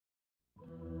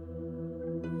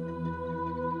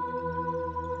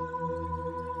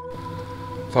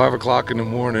5 o'clock in the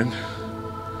morning.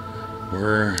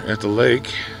 We're at the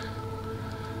lake.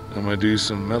 I'm gonna do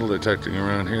some metal detecting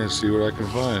around here and see what I can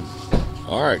find.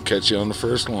 Alright, catch you on the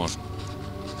first one.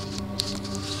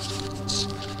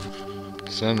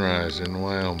 Sunrise in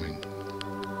Wyoming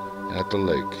at the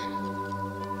lake.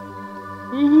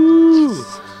 Woohoo!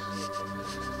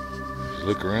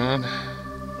 Look around.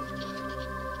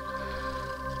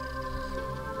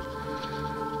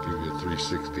 Give you a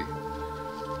 360.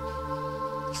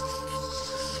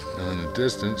 Now in the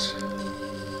distance, you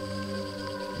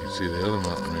can see the other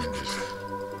mountain ranges.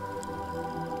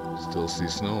 Still see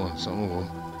snow on some of them.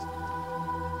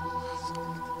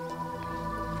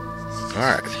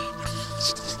 Alright.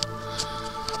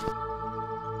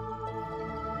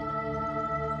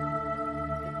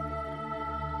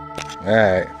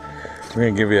 Alright, we're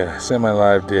going to give you a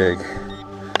semi-live dig.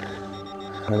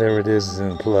 Whatever it is in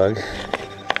the plug.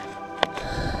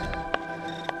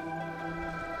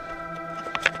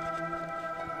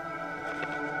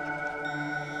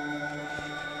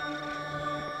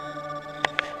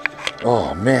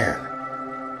 Oh man,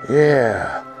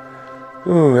 yeah.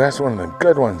 Ooh, that's one of the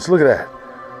good ones. Look at that.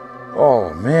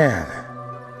 Oh man,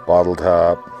 bottle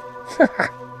top.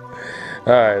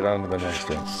 Alright, on to the next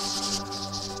one.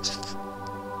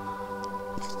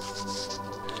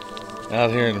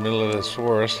 Out here in the middle of this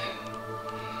forest.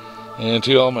 And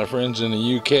to all my friends in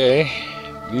the UK,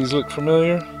 these look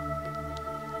familiar?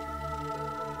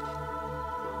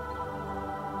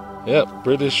 Yep,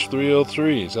 British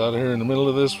 303s out here in the middle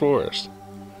of this forest.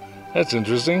 That's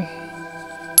interesting.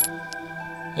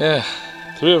 Yeah,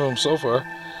 3 of them so far.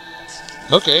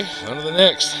 Okay, on to the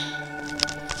next.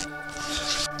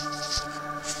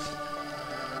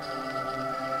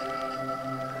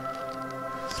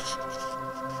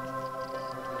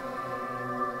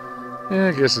 Yeah,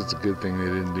 I guess it's a good thing they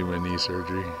didn't do my knee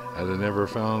surgery. I'd have never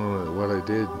found what I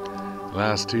did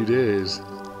last 2 days.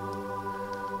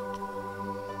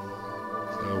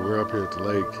 So we're up here at the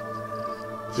lake,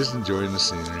 just enjoying the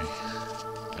scenery.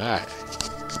 Alright.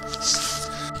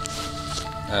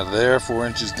 Now there, 4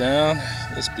 inches down,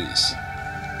 this piece.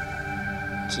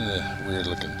 It's a weird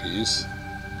looking piece.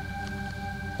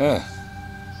 Huh.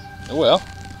 Oh well,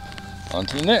 on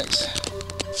to the next.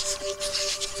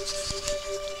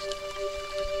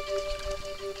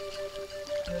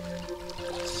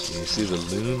 You see the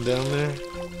loon down there?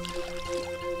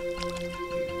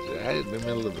 Right in the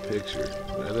middle of the picture,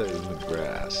 right in the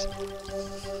grass.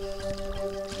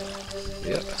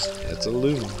 Yep, that's a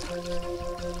loon.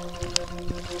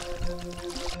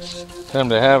 Time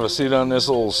to have a seat on this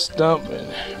old stump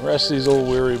and rest these old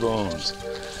weary bones.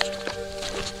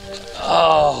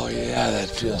 Oh yeah, that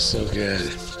feels so good.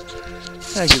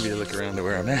 I'll give you a look around to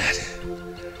where I'm at.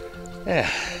 Yeah,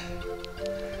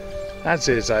 I'd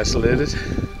say it's isolated.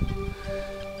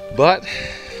 But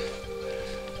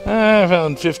I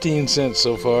found 15 cents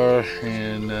so far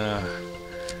and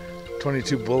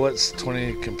 22 bullets,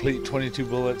 22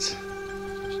 bullets,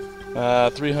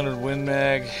 300 Win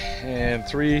Mag, and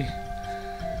 3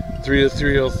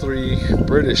 303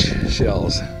 British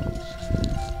shells.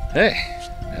 Hey,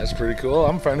 that's pretty cool.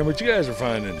 I'm finding what you guys are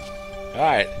finding.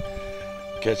 Alright,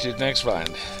 catch you at the next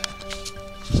find.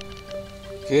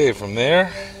 Okay, from there,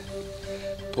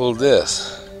 pulled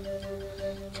this.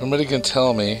 Somebody can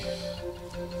tell me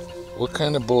what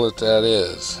kind of bullet that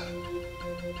is.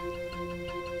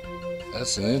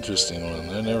 That's an interesting one.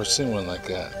 I've never seen one like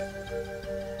that.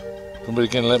 Somebody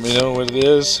can let me know what it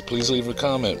is, please leave a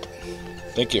comment.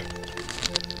 Thank you.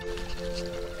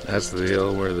 That's the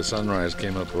hill where the sunrise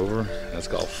came up over. That's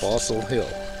called Fossil Hill.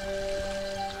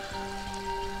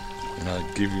 And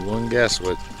I'll give you one guess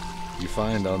what you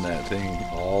find on that thing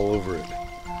all over it.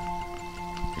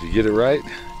 If you get it right,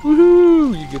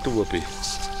 woohoo! You get the whoopee.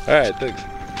 Alright, thanks.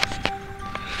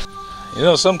 You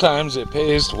know, sometimes it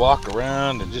pays to walk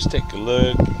around and just take a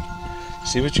look,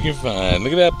 see what you can find.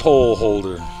 Look at that pole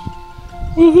holder.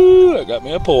 Woohoo! I got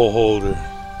me a pole holder.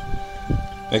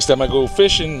 Next time I go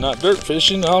fishing, not dirt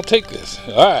fishing, I'll take this.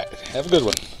 Alright, have a good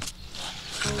one.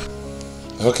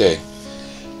 Okay,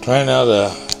 trying out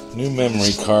a new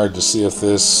memory card to see if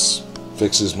this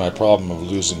fixes my problem of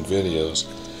losing videos.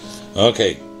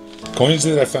 Okay, coins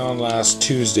that I found last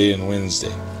Tuesday and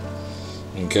Wednesday.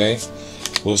 Okay,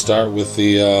 we'll start with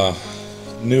the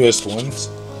newest ones.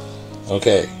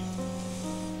 Okay,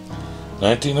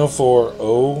 1904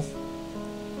 O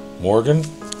Morgan.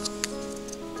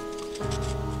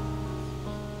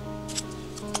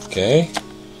 Okay,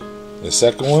 the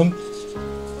second one,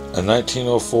 a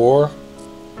 1904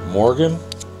 Morgan,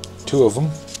 2 of them.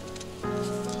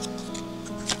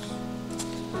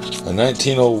 A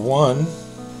 1901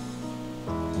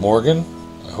 Morgan,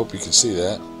 hope you can see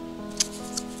that.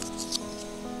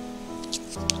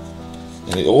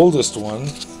 And the oldest one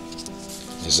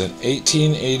is an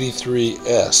 1883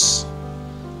 S.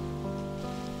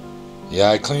 Yeah,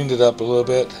 I cleaned it up a little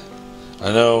bit.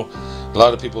 I know a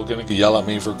lot of people are going to yell at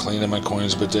me for cleaning my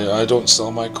coins, but I don't sell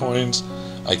my coins.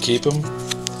 I keep them.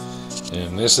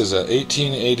 And this is a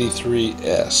 1883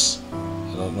 S.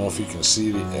 I don't know if you can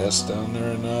see the S down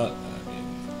there or not. I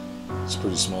mean, it's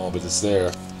pretty small, but it's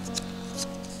there.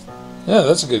 Yeah,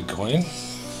 that's a good coin.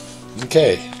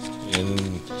 Okay,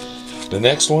 and the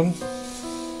next one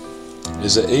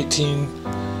is a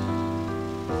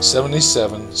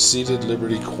 1877 seated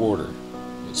Liberty quarter.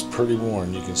 It's pretty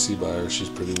worn. You can see by her, she's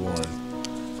pretty worn.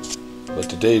 But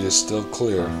the date is still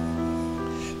clear.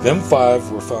 Them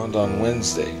 5 were found on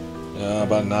Wednesday.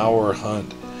 About an hour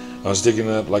hunt. I was digging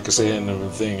up, like I say in the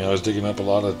thing, I was digging up a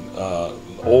lot of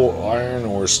old iron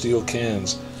or steel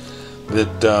cans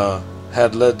that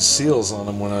had lead seals on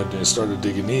them when I started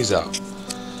digging these out.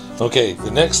 Okay, the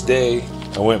next day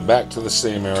I went back to the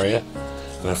same area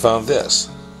and I found this.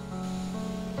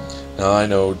 Now I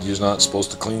know you're not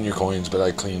supposed to clean your coins, but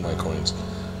I clean my coins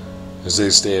as they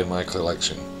stay in my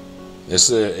collection. It's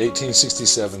a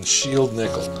 1867 shield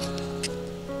nickel.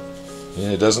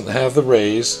 And it doesn't have the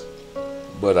rays,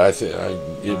 but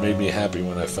it made me happy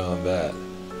when I found that.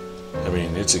 I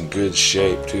mean, it's in good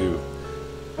shape too.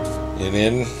 And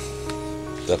then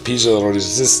the piece de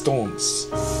resistance,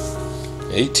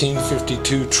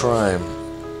 1852 trime.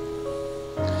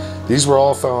 These were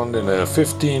all found in a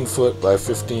 15-foot by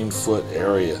 15-foot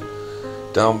area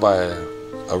down by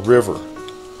a river.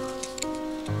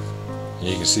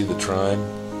 You can see the trime.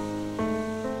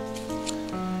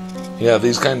 Yeah,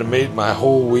 these kind of made my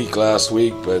whole week last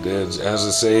week, but as I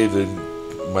say,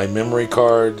 my memory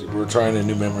card, we're trying a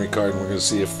new memory card, and we're going to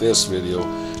see if this video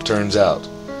turns out.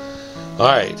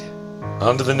 Alright,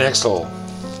 on to the next hole.